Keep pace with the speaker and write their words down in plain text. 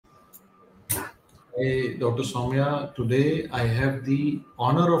Hey, Dr. Soumya, today I have the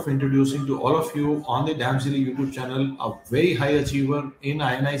honor of introducing to all of you on the DAMS-eMedicoz YouTube channel a very high achiever in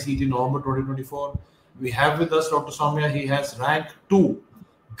INICET November 2024. We have with us Dr. Soumya. He has rank 2.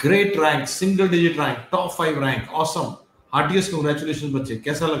 Great rank, single digit rank, top 5 rank. Awesome. Heartiest congratulations, बच्चे.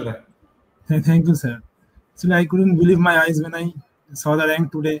 कैसा लग रहा है? Thank you, sir. Actually, I couldn't believe my eyes when I saw the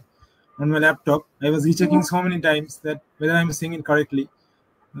rank today on my laptop. I was rechecking so many times that whether I'm saying it correctly.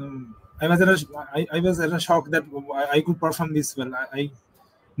 I was at a shock that I could perform this well. I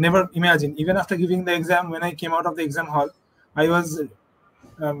never imagined. Even after giving the exam, when I came out of the exam hall, I was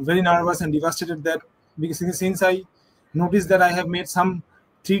very nervous and devastated that because since I noticed that I have made some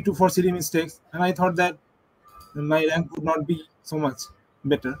 3 to 4 silly mistakes, and I thought that my rank would not be so much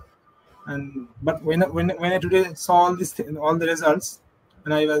better. But when I today saw all the results,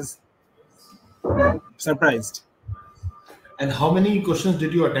 and I was surprised. And how many questions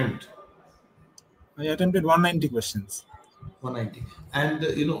did you attempt? I attempted 190 questions. 190. And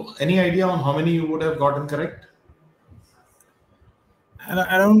any idea on how many you would have gotten correct?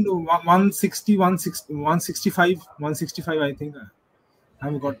 Around 160, 165, 165. I think I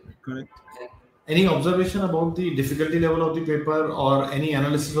have got correct. Any observation about the difficulty level of the paper or any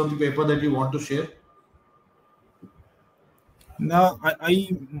analysis of the paper that you want to share? Now,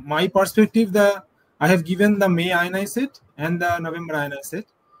 my perspective, I have given the May INICET and the November INICET.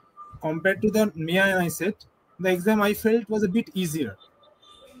 Compared to the May INICET, the exam I felt was a bit easier,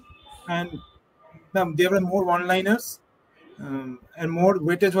 and there were more one-liners, and more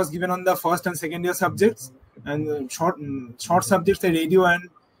weightage was given on the first and second year subjects, and short subjects like radio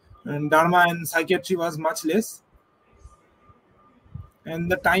and Dharma and psychiatry was much less,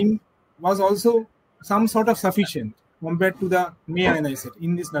 and the time was also some sort of sufficient compared to the May INICET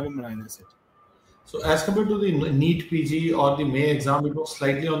in this November INICET. So as compared to the NEET PG or the May exam, it was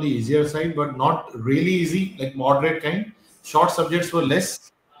slightly on the easier side, but not really easy, like moderate kind. Short subjects were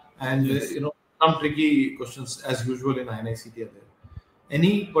less, and yes, some tricky questions as usual in INICET are there.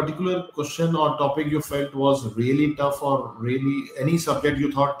 Any particular question or topic you felt was really tough, or really any subject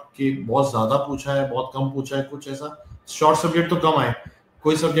you thought कि बहुत ज़्यादा पूछा है, बहुत कम पूछा है, कुछ ऐसा? Short subject तो कम आए,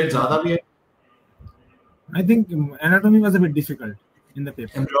 कोई subject ज़्यादा भी है? I think anatomy was a bit difficult in the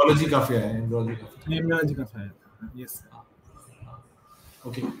paper. Embryology काफी आया, embryology काफी आया, yes.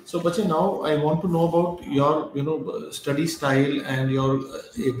 Okay, so Bache, now I want to know about your study style and your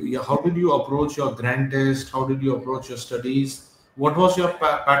how did you approach your grand test? How did you approach your studies? What was your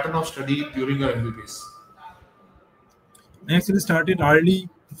pattern of study during your MBBS? I actually started early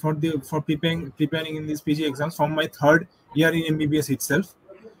for preparing in these PG exams from my 3rd year in MBBS itself,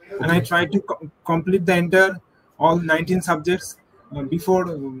 okay. And I tried to complete the entire all 19 subjects before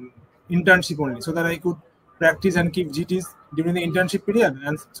internship only, so that I could practice and keep GTs during the internship period,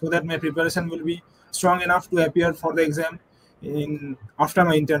 and so that my preparation will be strong enough to appear for the exam after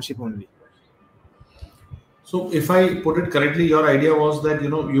my internship only. So if I put it correctly, your idea was that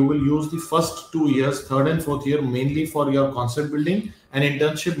you will use the first 2 years, 3rd and 4th year, mainly for your concept building, and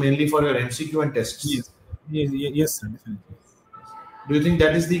internship mainly for your MCQ and tests. Yes, sir, definitely. Do you think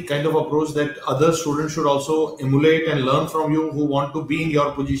that is the kind of approach that other students should also emulate and learn from you who want to be in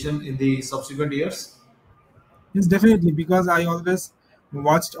your position in the subsequent years? Yes, definitely, because I always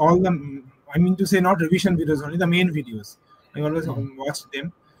watched all the, I mean to say not revision videos, only the main videos. I always watched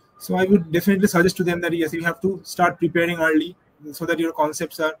them. So I would definitely suggest to them that yes, you have to start preparing early so that your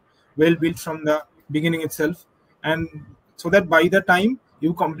concepts are well built from the beginning itself, and so that by the time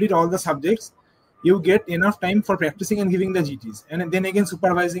you complete all the subjects, you get enough time for practicing and giving the GTs, and then again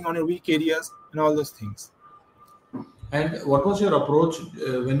supervising on your weak areas and all those things. And what was your approach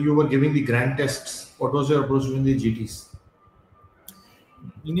when you were giving the grand tests? What was your approach during the GTs?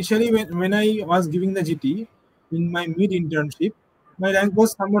 Initially, when I was giving the GT in my mid-internship, my rank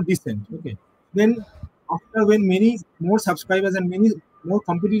was somewhat decent. Okay. Then after when many more subscribers and many more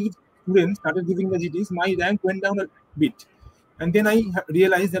competitive students started giving the GTs, my rank went down a bit. And then I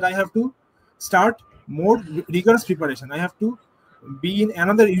realized that I have to start more rigorous preparation. I have to be in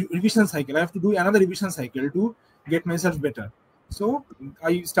another revision cycle. I have to do another revision cycle to get myself better. So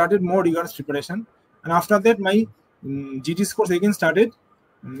I started more rigorous preparation. And after that, my GT scores again started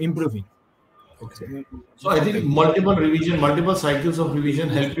improving. Okay. So I think multiple cycles of revision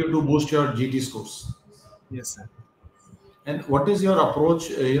help you to boost your GT scores. Yes, sir. And what is your approach?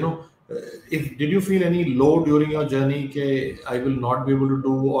 Did you feel any low during your journey? Ke I will not be able to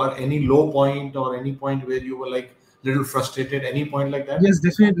do, or any low point, or any point where you were like little frustrated? Any point like that? Yes,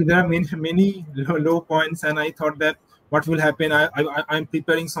 definitely. There are many low points, and I thought that what will happen? I'm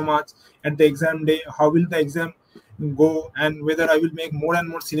preparing so much at the exam day. How will the exam go? And whether I will make more and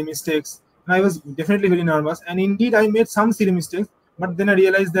more silly mistakes I was definitely very nervous, and indeed I made some silly mistakes, but then I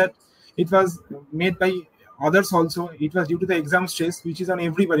realized that it was made by others also. It was due to the exam stress, which is on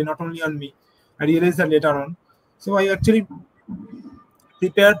everybody, not only on me. I realized that later on. So I actually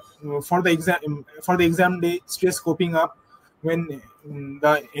prepared for the exam day, stress coping up when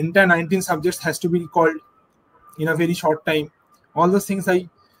the entire 19 subjects has to be called in a very short time. All those things I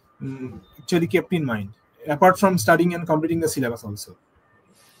actually kept in mind, apart from studying and completing the syllabus also.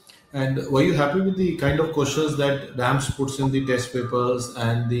 And were you happy with the kind of questions that DAMS puts in the test papers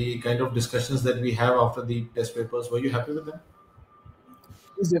and the kind of discussions that we have after the test papers? Were you happy with them?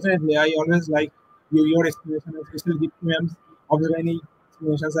 Yes, definitely. I always like your explanation, especially the poems of the any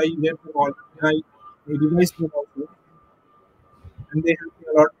explanations I read them all. And I revised them also, and they help me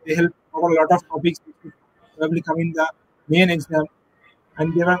a lot. They help cover a lot of topics which will probably come in the main exam,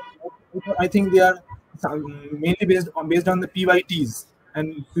 and they are, I think they are mainly based on the PYTs,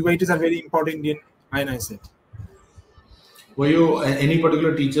 and PYTs are very important in INICET. Were you any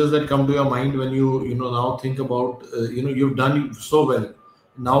particular teachers that come to your mind when you now think about you've done so well?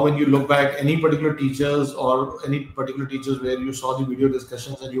 Now, when you look back, any particular teachers or any particular teachers where you saw the video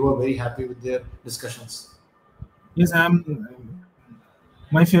discussions and you were very happy with their discussions? Yes,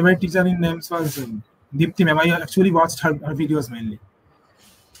 my favorite teacher in NEMS was Deepti ma'am. I actually watched her videos mainly.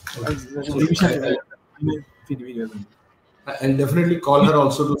 I'll definitely call her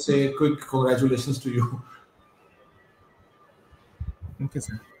also to say quick congratulations to you. Okay,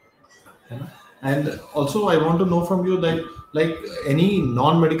 sir. And also, I want to know from you that, like, any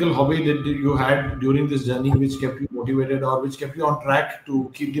non-medical hobby that you had during this journey which kept you motivated or which kept you on track to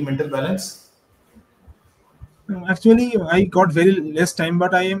keep the mental balance? Actually, I got very less time,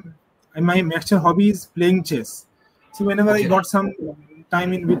 but my actual hobby is playing chess. So whenever I got some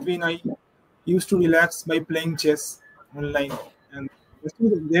time in between, I used to relax by playing chess online. And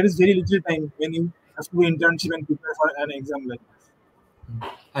there is very little time when you have to do internship and prepare for an exam like this.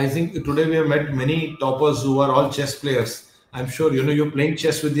 I think today we have met many toppers who are all chess players. I'm sure you're playing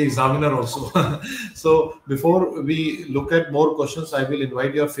chess with the examiner also. So before we look at more questions, I will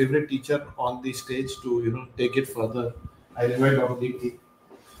invite your favorite teacher on the stage to take it further. I'll invite Dr. Deepti.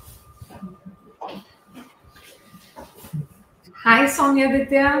 Hi,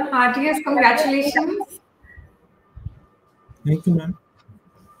 Soumyaditya. Heartiest congratulations. Thank you, ma'am.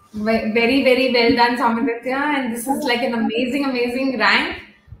 Very, very well done, Soumyaditya. And this is like an amazing, amazing rank.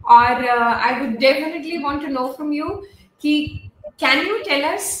 Or I would definitely want to know from you, can you tell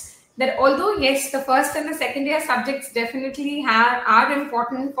us that although, yes, the first and the second year subjects definitely are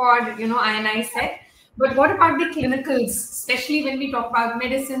important for, INICET, but what about the clinicals, especially when we talk about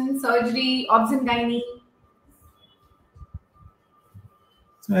medicine, surgery, obs and gynae?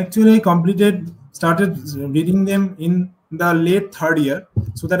 So actually, I started reading them in the late third year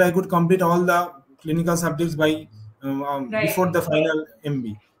so that I could complete all the clinical subjects by before the final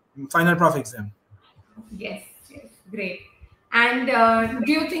final prof exam. Yes, great. And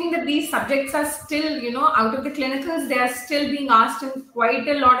do you think that these subjects are still, out of the clinicals, they are still being asked in quite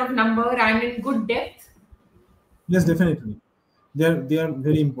a lot of number and in good depth? Yes, definitely. They are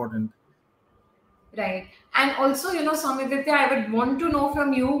very important. Right. And also, Soumyaditya, I would want to know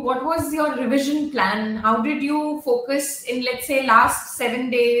from you, what was your revision plan? How did you focus in, let's say, last 7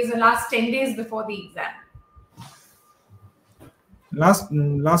 days or last 10 days before the exam? Last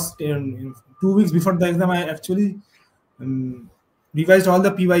 2 weeks before the exam, I actually revised all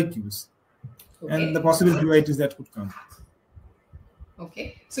the PYQs and the possible PYTs that could come.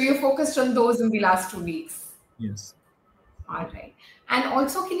 Okay. So you focused on those in the last 2 weeks? Yes. All right. And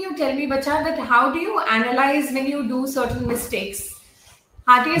also, can you tell me, Bacha, that how do you analyze when you do certain mistakes?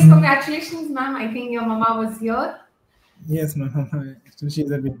 Heartiest congratulations, ma'am. I think your mama was here. Yes, ma'am. Actually,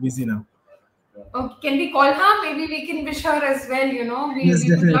 she's a bit busy now. Okay, can we call her? Maybe we can wish her as well, We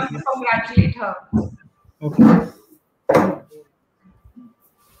would love to congratulate her. Okay.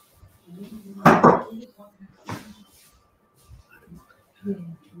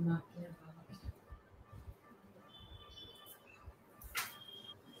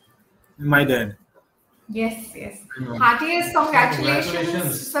 My dad. Yes. Heartiest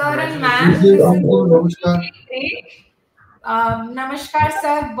congratulations, sir and ma'am. This is really great. Namaskar,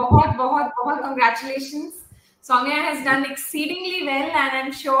 sir. बहुत congratulations. Soumya has done exceedingly well, and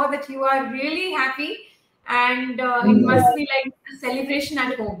I'm sure that you are really happy. And it must be like a celebration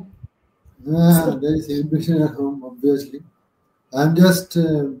at home. Yeah, there is celebration at home, obviously. I'm just,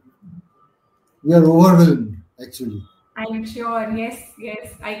 we are overwhelmed, actually. I'm sure, yes.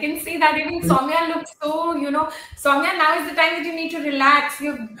 I can see that even Soumya looks so, Soumya, now is the time that you need to relax.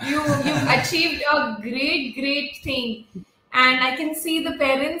 You've achieved a great thing. and I can see the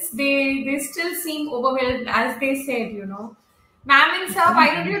parents, they still seem overwhelmed, as they said, you know. Ma'am and sir,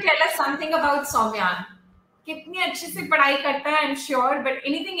 why don't you tell us something about Soumya? कितनी अच्छे से पढ़ाई करता है, I'm sure, but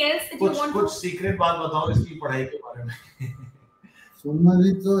anything else that you want कुछ secret बात बताओ इसकी पढ़ाई के बारे में.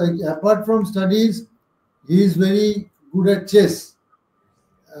 Soumyaditya, apart from studies, he is very good at chess.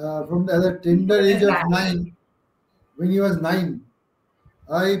 From the tender age of 9, when he was 9,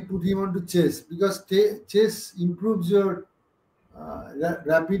 I put him onto chess because chess improves your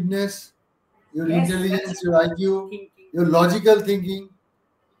rapidness, your intelligence, your IQ, your logical thinking.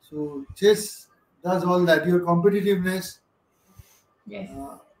 So chess does all that, your competitiveness. Yes.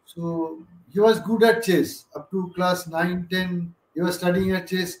 So he was good at chess up to class 9, 10. He was studying at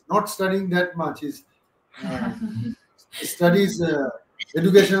chess, not studying that much. His studies,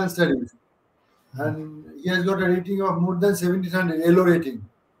 educational studies. And he has got a rating of more than 1700, ELO rating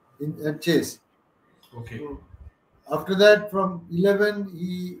at chess. Okay. So after that, from 11,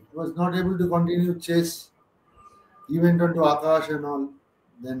 he was not able to continue chess. He went on to Akash and all.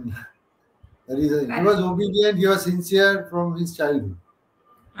 Then that is he was obedient, he was sincere from his childhood.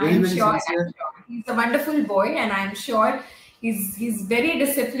 I'm sure. He's a wonderful boy, and I'm sure he's very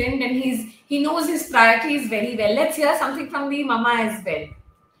disciplined, and he knows his priorities very well. Let's hear something from the mama as well.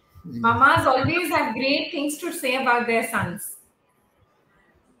 Mamas always have great things to say about their sons.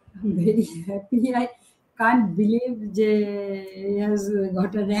 I'm very happy. I can't believe he has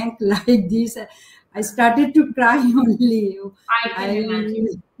got a rank like this. I started to cry only. I can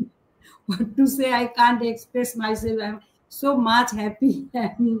imagine. What to say? I can't express myself. I'm so much happy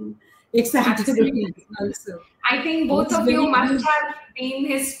and excited also. I think both of you must have been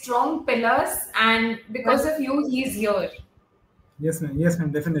his strong pillars, and because of you, he is here. Yes, ma'am. Yes,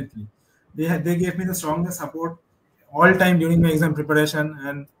 ma'am. Definitely. They gave me the strongest support all time during my exam preparation,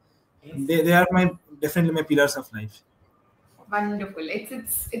 and they are definitely my pillars of life. Wonderful.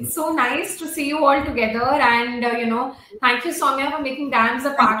 It's so nice to see you all together, and thank you, Soumya, for making DAMS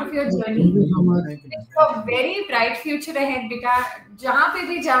a part of your journey. It's a very bright future ahead, beta. Jahan pe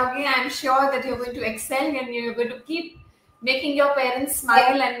bhi jaoge, I'm sure that you're going to excel and you're going to keep making your parents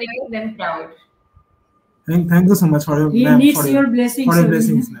smile and making them proud. Thank you so much for your your blessings. For your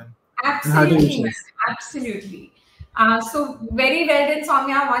blessings, ma'am. Absolutely, absolutely. So very well done,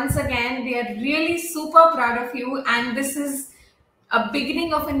 Soumya. Once again, we are really super proud of you, and this is a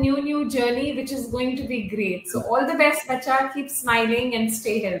beginning of a new journey, which is going to be great. So all the best, bacha. Keep smiling and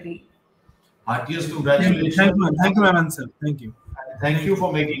stay healthy. Heartiest congratulations. Thank you, ma'am, sir. Thank you. Thank you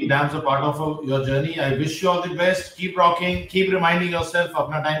for making DAMS a part of your journey. I wish you all the best. Keep rocking. Keep reminding yourself,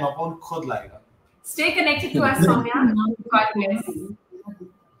 apna time upon khud laega. Stay connected to us, Soumya. God bless.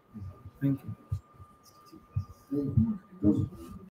 Thank you.